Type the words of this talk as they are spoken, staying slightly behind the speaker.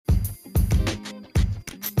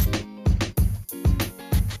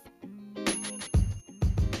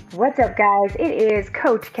What's up, guys? It is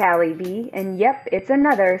Coach Callie B, and yep, it's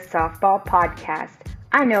another softball podcast.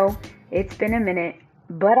 I know it's been a minute,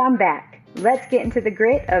 but I'm back. Let's get into the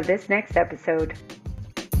grit of this next episode.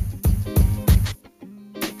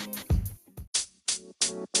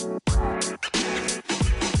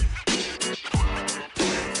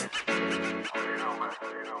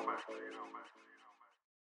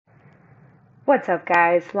 What's up,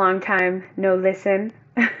 guys? Long time no listen.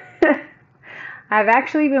 I've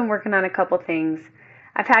actually been working on a couple things.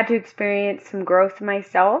 I've had to experience some growth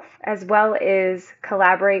myself, as well as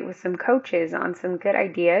collaborate with some coaches on some good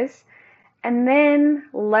ideas, and then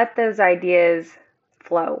let those ideas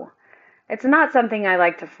flow. It's not something I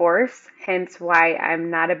like to force, hence why I'm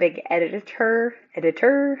not a big editor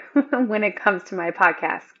when it comes to my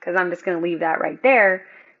podcast, because I'm just going to leave that right there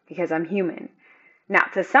because I'm human. Now,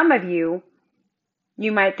 to some of you,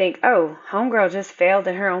 you might think, oh, homegirl just failed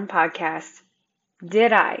in her own podcast.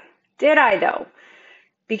 Did I? Did I though?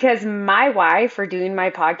 Because my why for doing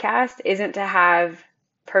my podcast isn't to have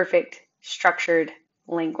perfect structured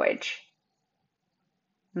language.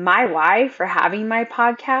 My why for having my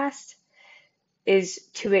podcast is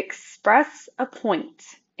to express a point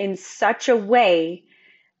in such a way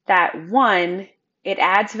that one, it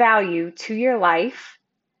adds value to your life,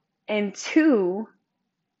 and two,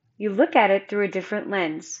 you look at it through a different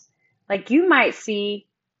lens. Like you might see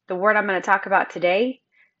the word I'm going to talk about today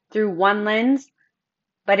through one lens,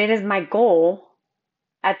 but it is my goal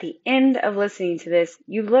at the end of listening to this,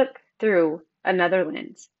 you look through another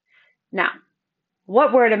lens. Now,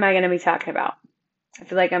 what word am I going to be talking about? I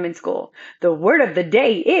feel like I'm in school. The word of the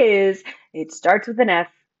day is, it starts with an F.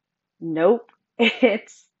 Nope.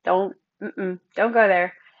 Don't go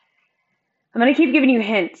there. I'm going to keep giving you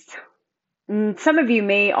hints. Some of you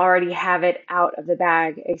may already have it out of the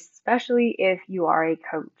bag, especially if you are a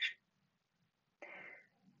coach.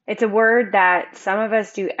 It's a word that some of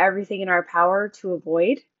us do everything in our power to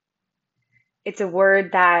avoid. It's a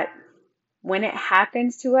word that when it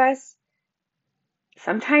happens to us,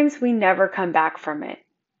 sometimes we never come back from it.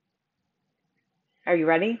 Are you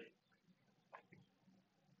ready?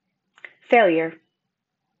 Failure.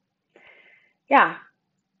 Yeah,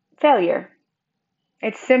 failure.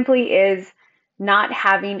 It simply is not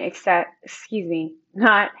having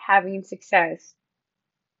success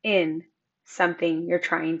in something you're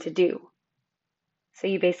trying to do. So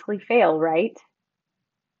you basically fail, right?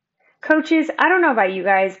 Coaches, I don't know about you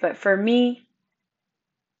guys, but for me,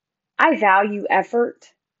 I value effort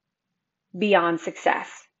beyond success.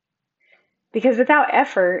 Because without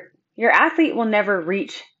effort, your athlete will never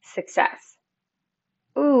reach success.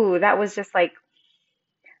 Ooh, that was a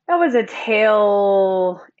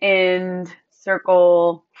tail end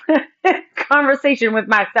circle conversation with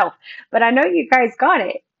myself. But I know you guys got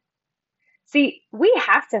it. See, we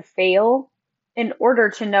have to fail in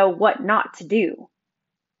order to know what not to do.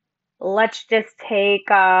 Let's just take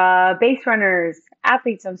base runners,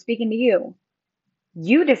 athletes, I'm speaking to you.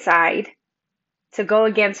 You decide to go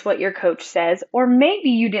against what your coach says, or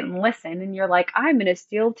maybe you didn't listen and you're like, I'm going to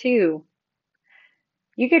steal too.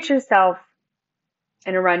 You get yourself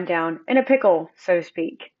in a rundown, in a pickle, so to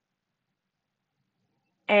speak.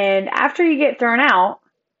 And after you get thrown out,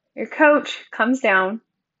 your coach comes down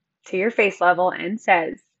to your face level and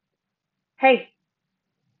says, hey,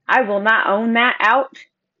 I will not own that out.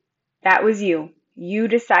 That was you. You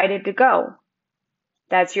decided to go.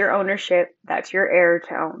 That's your ownership. That's your error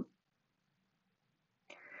to own.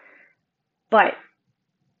 But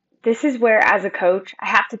this is where, as a coach, I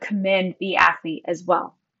have to commend the athlete as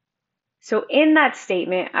well. So in that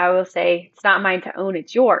statement, I will say, it's not mine to own,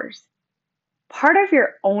 it's yours. Part of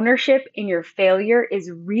your ownership in your failure is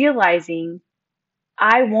realizing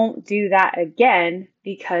I won't do that again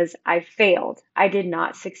because I failed. I did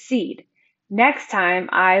not succeed. Next time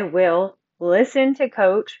I will listen to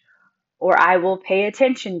coach, or I will pay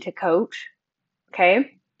attention to coach.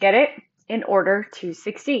 Okay, get it? In order to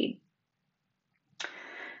succeed.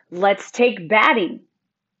 Let's take batting.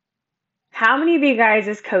 How many of you guys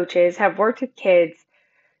as coaches have worked with kids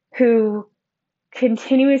who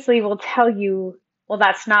continuously will tell you, well,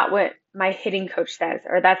 that's not what my hitting coach says,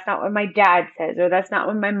 or that's not what my dad says, or that's not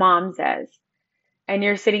what my mom says. And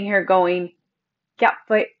you're sitting here going, yeah,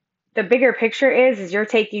 but the bigger picture is you're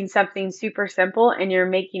taking something super simple and you're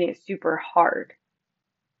making it super hard.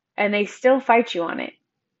 And they still fight you on it.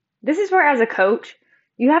 This is where, as a coach,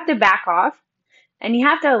 you have to back off and you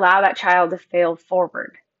have to allow that child to fail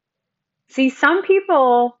forward. See, some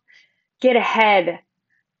people get ahead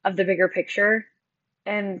of the bigger picture.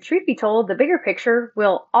 And truth be told, the bigger picture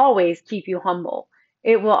will always keep you humble.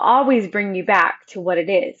 It will always bring you back to what it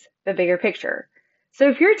is, the bigger picture. So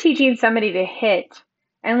if you're teaching somebody to hit,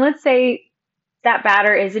 and let's say that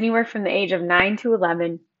batter is anywhere from the age of 9 to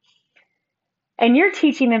 11, and you're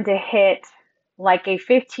teaching them to hit like a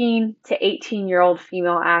 15 to 18-year-old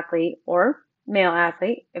female athlete or male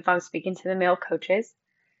athlete, if I'm speaking to the male coaches,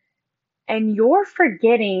 and you're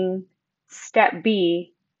forgetting step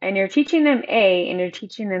B and you're teaching them A and you're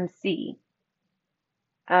teaching them C.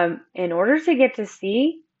 In order to get to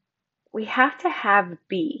C, we have to have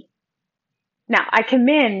B. Now, I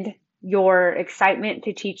commend your excitement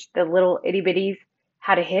to teach the little itty bitties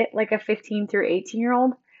how to hit like a 15 through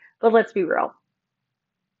 18-year-old, but let's be real.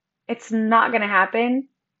 It's not going to happen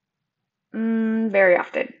very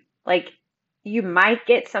often. Like, you might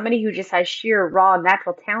get somebody who just has sheer raw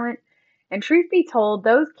natural talent. And truth be told,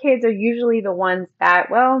 those kids are usually the ones that,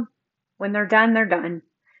 well, when they're done, they're done.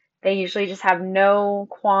 They usually just have no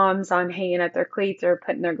qualms on hanging up their cleats or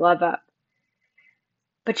putting their glove up.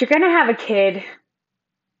 But you're going to have a kid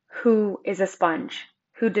who is a sponge,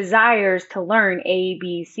 who desires to learn A,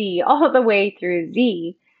 B, C, all the way through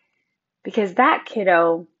Z, because that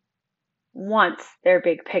kiddo wants their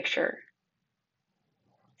big picture.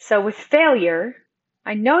 So with failure,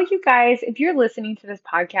 I know you guys, if you're listening to this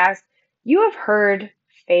podcast, you have heard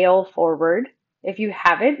fail forward. If you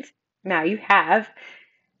haven't, now you have.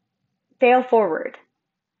 Fail forward.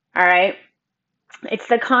 All right. It's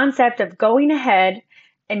the concept of going ahead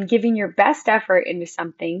and giving your best effort into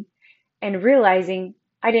something and realizing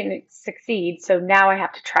I didn't succeed, so now I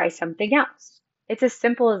have to try something else. It's as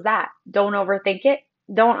simple as that. Don't overthink it.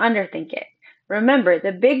 Don't underthink it. Remember,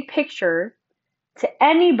 the big picture to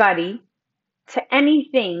anybody, to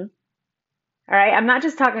anything, all right? I'm not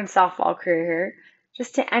just talking softball career here,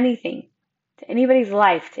 just to anything, to anybody's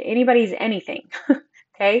life, to anybody's anything,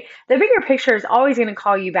 okay? The bigger picture is always going to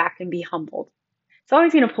call you back and be humbled. It's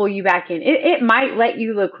always going to pull you back in. It might let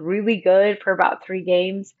you look really good for about 3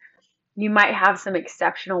 games. You might have some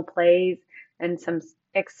exceptional plays and some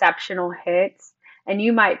exceptional hits, and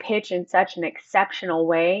you might pitch in such an exceptional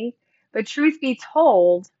way. But truth be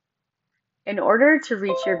told, in order to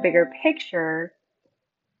reach your bigger picture,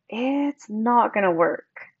 it's not going to work.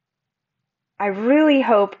 I really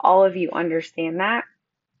hope all of you understand that.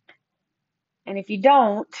 And if you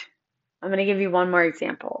don't, I'm going to give you one more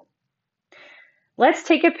example. Let's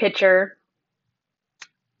take a pitcher,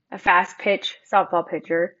 a fast pitch softball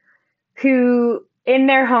pitcher, who in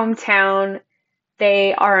their hometown,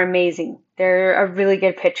 they are amazing. They're a really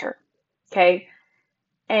good pitcher. Okay.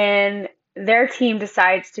 And their team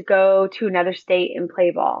decides to go to another state and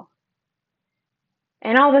play ball.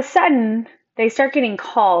 And all of a sudden, they start getting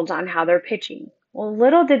called on how they're pitching. Well,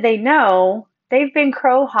 little did they know, they've been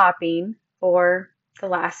crow hopping for the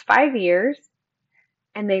last 5 years.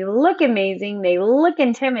 And they look amazing. They look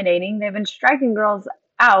intimidating. They've been striking girls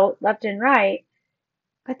out left and right.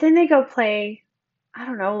 But then they go play, I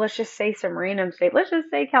don't know, let's just say some random state. Let's just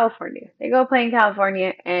say California. They go play in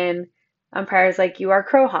California and umpire's like, you are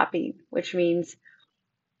crow hopping, which means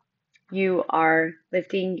you are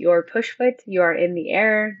lifting your push foot, you are in the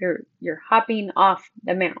air, you're hopping off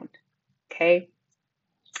the mound. Okay?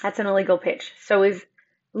 That's an illegal pitch. So is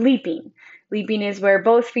leaping. Leaping is where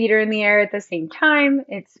both feet are in the air at the same time.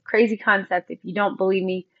 It's a crazy concept. If you don't believe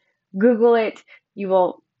me, Google it. You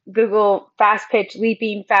will Google fast pitch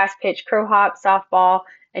leaping, fast pitch crow hop, softball,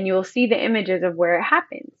 and you will see the images of where it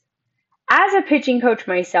happens. As a pitching coach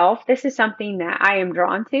myself, this is something that I am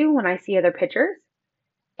drawn to when I see other pitchers.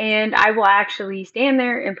 And I will actually stand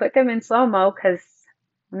there and put them in slow-mo because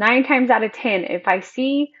 9 times out of 10, if I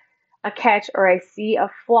see a catch or I see a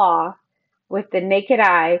flaw with the naked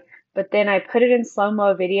eye, but then I put it in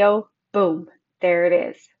slow-mo video, boom, there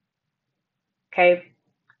it is. Okay,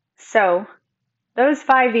 so those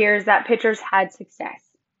 5 years that pitchers had success,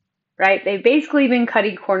 right? They've basically been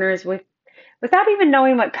cutting corners without even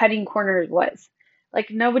knowing what cutting corners was. Like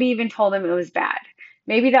nobody even told them it was bad.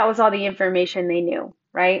 Maybe that was all the information they knew,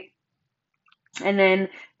 right? And then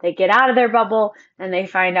they get out of their bubble and they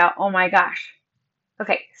find out, oh my gosh.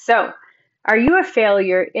 Okay, so are you a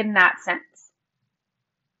failure in that sense?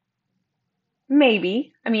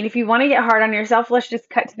 Maybe. I mean, if you want to get hard on yourself, let's just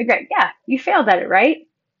cut to the grit. Yeah, you failed at it, right?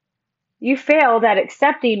 You failed at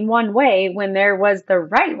accepting one way when there was the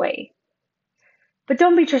right way. But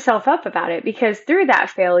don't beat yourself up about it because through that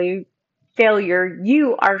failure,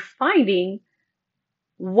 you are finding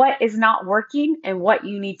what is not working and what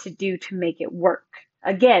you need to do to make it work.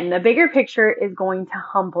 Again, the bigger picture is going to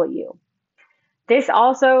humble you. This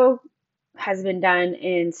also has been done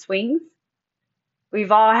in swings.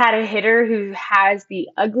 We've all had a hitter who has the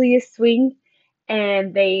ugliest swing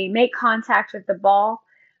and they make contact with the ball,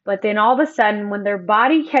 But then all of a sudden, when their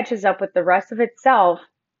body catches up with the rest of itself,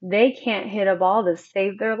 they can't hit a ball to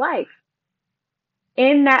save their life.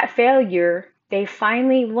 In that failure, they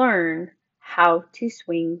finally learn how to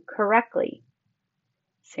swing correctly.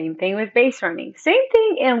 Same thing with base running. Same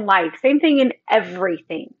thing in life. Same thing in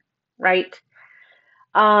everything, right?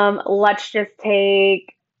 Let's just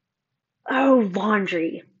take,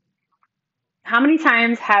 laundry. How many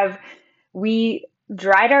times have we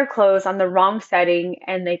dried our clothes on the wrong setting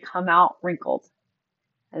and they come out wrinkled?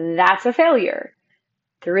 That's a failure.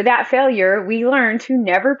 Through that failure, we learn to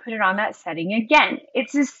never put it on that setting again.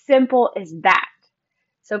 It's as simple as that.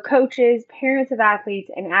 So coaches, parents of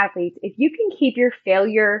athletes, and athletes, if you can keep your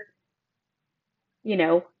failure,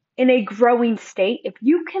 in a growing state, if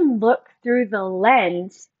you can look through the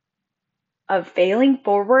lens of failing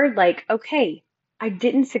forward, like, okay, I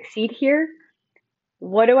didn't succeed here.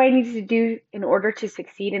 What do I need to do in order to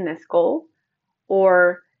succeed in this goal?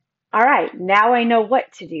 Or, all right, now I know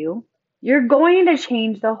what to do. You're going to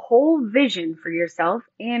change the whole vision for yourself.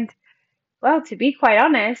 And, well, to be quite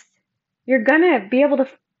honest, you're going to be able to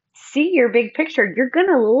see your big picture. You're going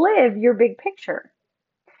to live your big picture.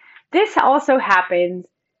 This also happens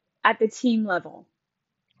at the team level.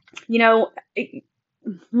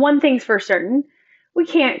 One thing's for certain, we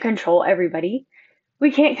can't control everybody.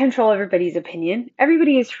 We can't control everybody's opinion.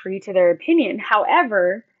 Everybody is free to their opinion.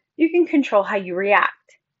 However, you can control how you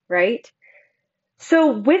react, right?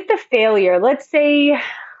 So with the failure, let's say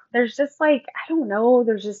there's just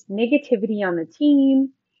there's just negativity on the team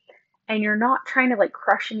and you're not trying to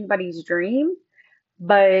crush anybody's dream,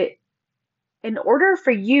 but in order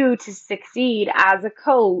for you to succeed as a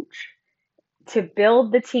coach, to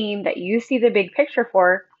build the team that you see the big picture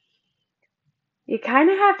for, you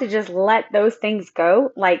kind of have to just let those things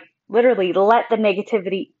go, literally let the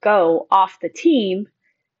negativity go off the team,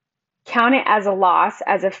 count it as a loss,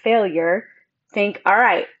 as a failure, think, all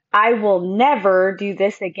right, I will never do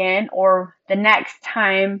this again, or the next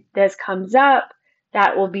time this comes up,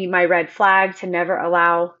 that will be my red flag to never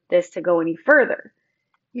allow this to go any further.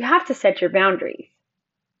 You have to set your boundaries,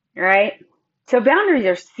 all right? So boundaries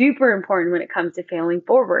are super important when it comes to failing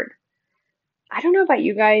forward. I don't know about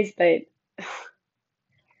you guys, but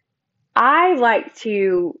I like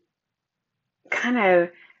to kind of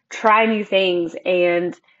try new things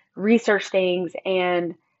and research things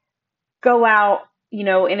and go out, in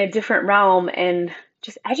a different realm and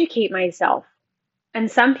just educate myself. And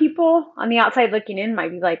some people on the outside looking in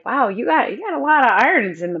might be like, wow, you got a lot of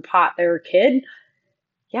irons in the pot there, kid.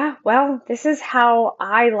 Yeah, well, this is how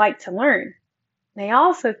I like to learn. They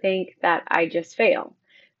also think that I just fail.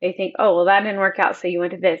 They think, oh, well, that didn't work out, so you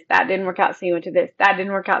went to this. That didn't work out, so you went to this. That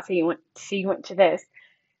didn't work out, so you went to this.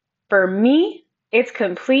 For me, it's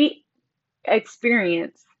complete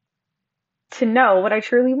experience to know what I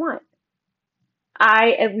truly want.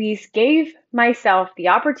 I at least gave myself the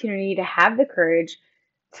opportunity to have the courage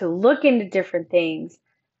to look into different things,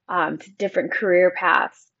 to different career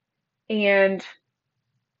paths. And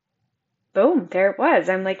boom, there it was.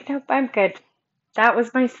 I'm like, nope, I'm good. That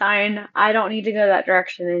was my sign. I don't need to go that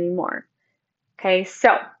direction anymore. Okay,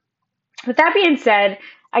 so with that being said,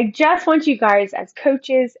 I just want you guys as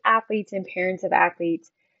coaches, athletes, and parents of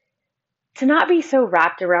athletes to not be so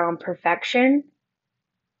wrapped around perfection.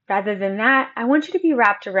 Rather than that, I want you to be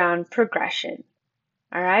wrapped around progression.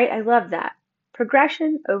 All right, I love that.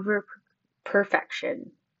 Progression over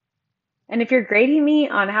perfection. And if you're grading me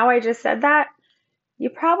on how I just said that, you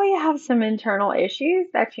probably have some internal issues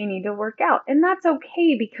that you need to work out. And that's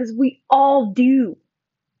okay because we all do,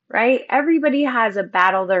 right? Everybody has a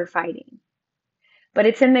battle they're fighting. But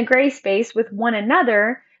it's in the gray space with one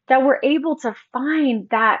another that we're able to find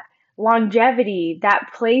that longevity,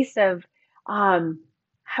 that place of,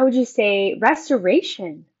 how would you say,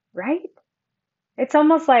 restoration, right? It's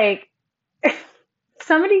almost like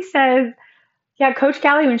somebody says, yeah, Coach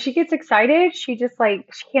Callie, when she gets excited, she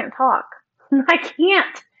can't talk. I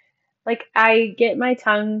can't. I get my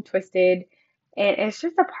tongue twisted, and it's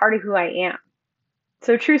just a part of who I am.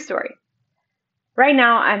 So, true story. Right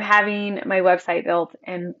now, I'm having my website built,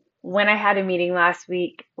 and when I had a meeting last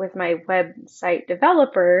week with my website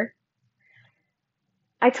developer,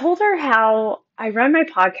 I told her how I run my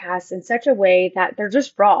podcast in such a way that they're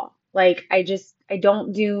just raw. I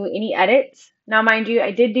don't do any edits. Now, mind you,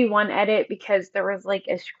 I did do one edit because there was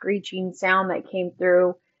a screeching sound that came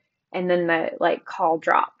through and then the call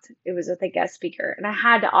dropped. It was with a guest speaker. And I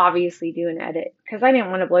had to obviously do an edit because I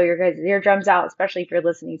didn't want to blow your guys' eardrums out, especially if you're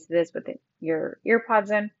listening to this with your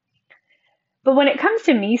earpods in. But when it comes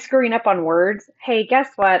to me screwing up on words, hey, guess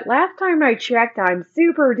what? Last time I checked, I'm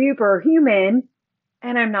super duper human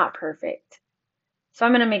and I'm not perfect. So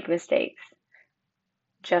I'm going to make mistakes,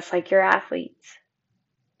 just like your athletes,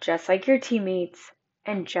 just like your teammates,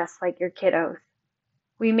 and just like your kiddos.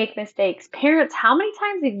 We make mistakes. Parents, how many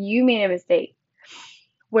times have you made a mistake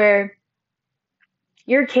where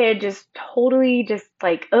your kid just totally just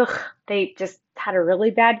like, ugh, they just had a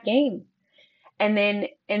really bad game? And then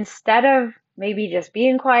instead of maybe just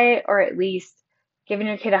being quiet or at least giving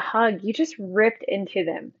your kid a hug, you just ripped into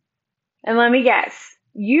them. And let me guess,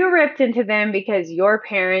 you ripped into them because your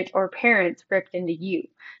parent or parents ripped into you.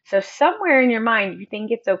 So somewhere in your mind, you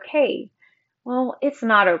think it's okay. Well, it's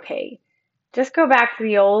not okay. Just go back to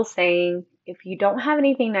the old saying, if you don't have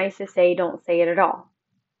anything nice to say, don't say it at all.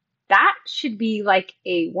 That should be like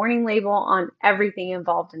a warning label on everything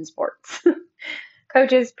involved in sports.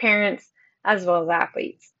 Coaches, parents, as well as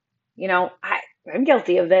athletes. I'm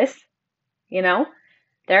guilty of this, you know.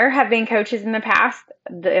 There have been coaches in the past,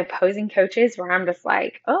 the opposing coaches, where I'm just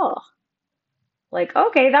like, oh, like,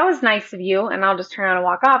 okay, that was nice of you. And I'll just turn around and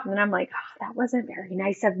walk off. And then I'm like, oh, that wasn't very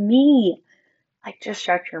nice of me. Like, just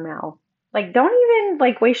shut your mouth. Like, don't even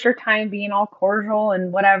like waste your time being all cordial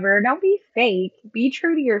and whatever. Don't be fake. Be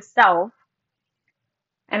true to yourself.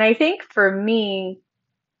 And I think for me,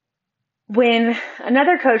 when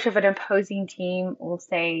another coach of an opposing team will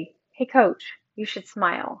say, hey, coach, you should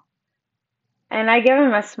smile. And I give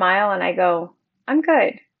him a smile and I go, I'm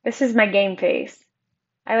good. This is my game face.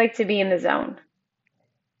 I like to be in the zone.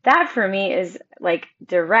 That for me is like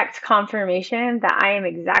direct confirmation that I am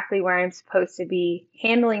exactly where I'm supposed to be,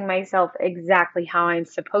 handling myself exactly how I'm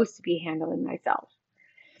supposed to be handling myself.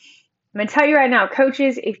 I'm going to tell you right now,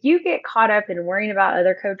 coaches, if you get caught up in worrying about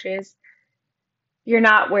other coaches, you're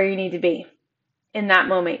not where you need to be in that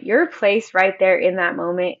moment. Your place right there in that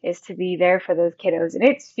moment is to be there for those kiddos. And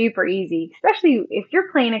it's super easy, especially if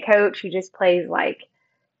you're playing a coach who just plays like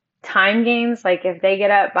time games. Like if they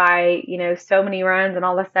get up by, so many runs and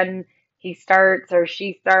all of a sudden he starts or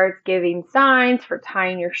she starts giving signs for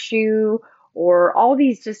tying your shoe or all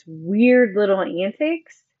these just weird little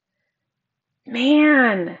antics.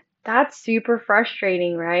 Man, that's super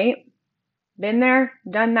frustrating, right? Been there,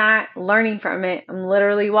 done that, learning from it. I'm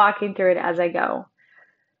literally walking through it as I go.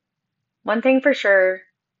 One thing for sure,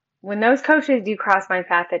 when those coaches do cross my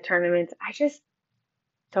path at tournaments, I just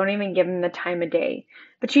don't even give them the time of day.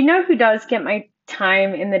 But you know who does get my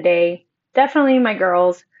time in the day? Definitely my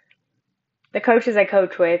girls, the coaches I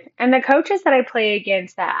coach with, and the coaches that I play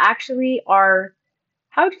against that actually are,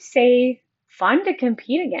 how to say, fun to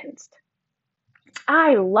compete against.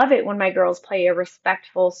 I love it when my girls play a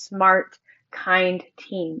respectful, smart, kind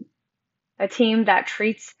team. A team that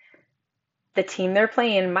treats the team they're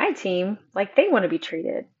playing, my team, like they want to be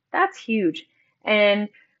treated. That's huge. And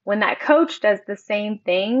when that coach does the same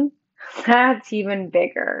thing, that's even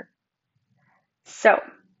bigger. So,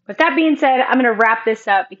 with that being said, I'm going to wrap this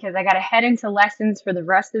up because I got to head into lessons for the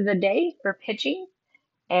rest of the day for pitching.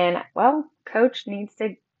 And, well, coach needs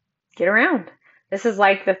to get around. This is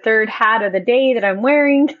like the third hat of the day that I'm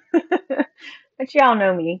wearing. But y'all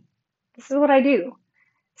know me. This is what I do.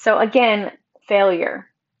 So, again, failure.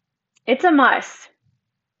 It's a must.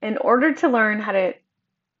 In order to learn how to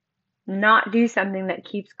not do something that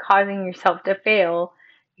keeps causing yourself to fail,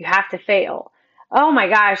 you have to fail. Oh my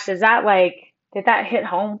gosh, did that hit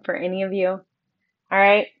home for any of you? All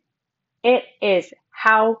right. It is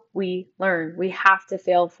how we learn. We have to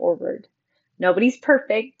fail forward. Nobody's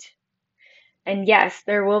perfect. And yes,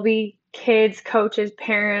 there will be kids, coaches,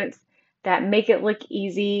 parents that make it look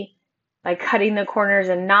easy, like cutting the corners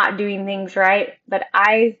and not doing things right. But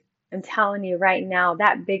I'm telling you right now,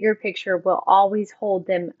 that bigger picture will always hold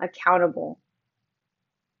them accountable.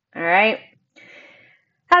 All right.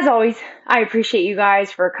 As always, I appreciate you guys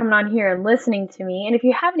for coming on here and listening to me. And if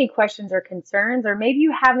you have any questions or concerns, or maybe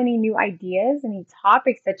you have any new ideas, any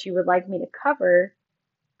topics that you would like me to cover,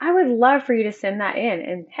 I would love for you to send that in.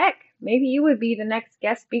 And heck, maybe you would be the next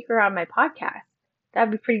guest speaker on my podcast.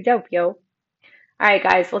 That'd be pretty dope, yo. All right,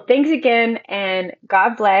 guys. Well, thanks again, and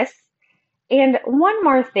God bless. And one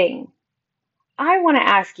more thing. I want to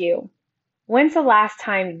ask you, when's the last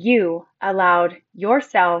time you allowed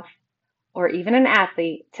yourself or even an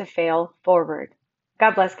athlete to fail forward?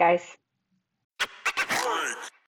 God bless, guys.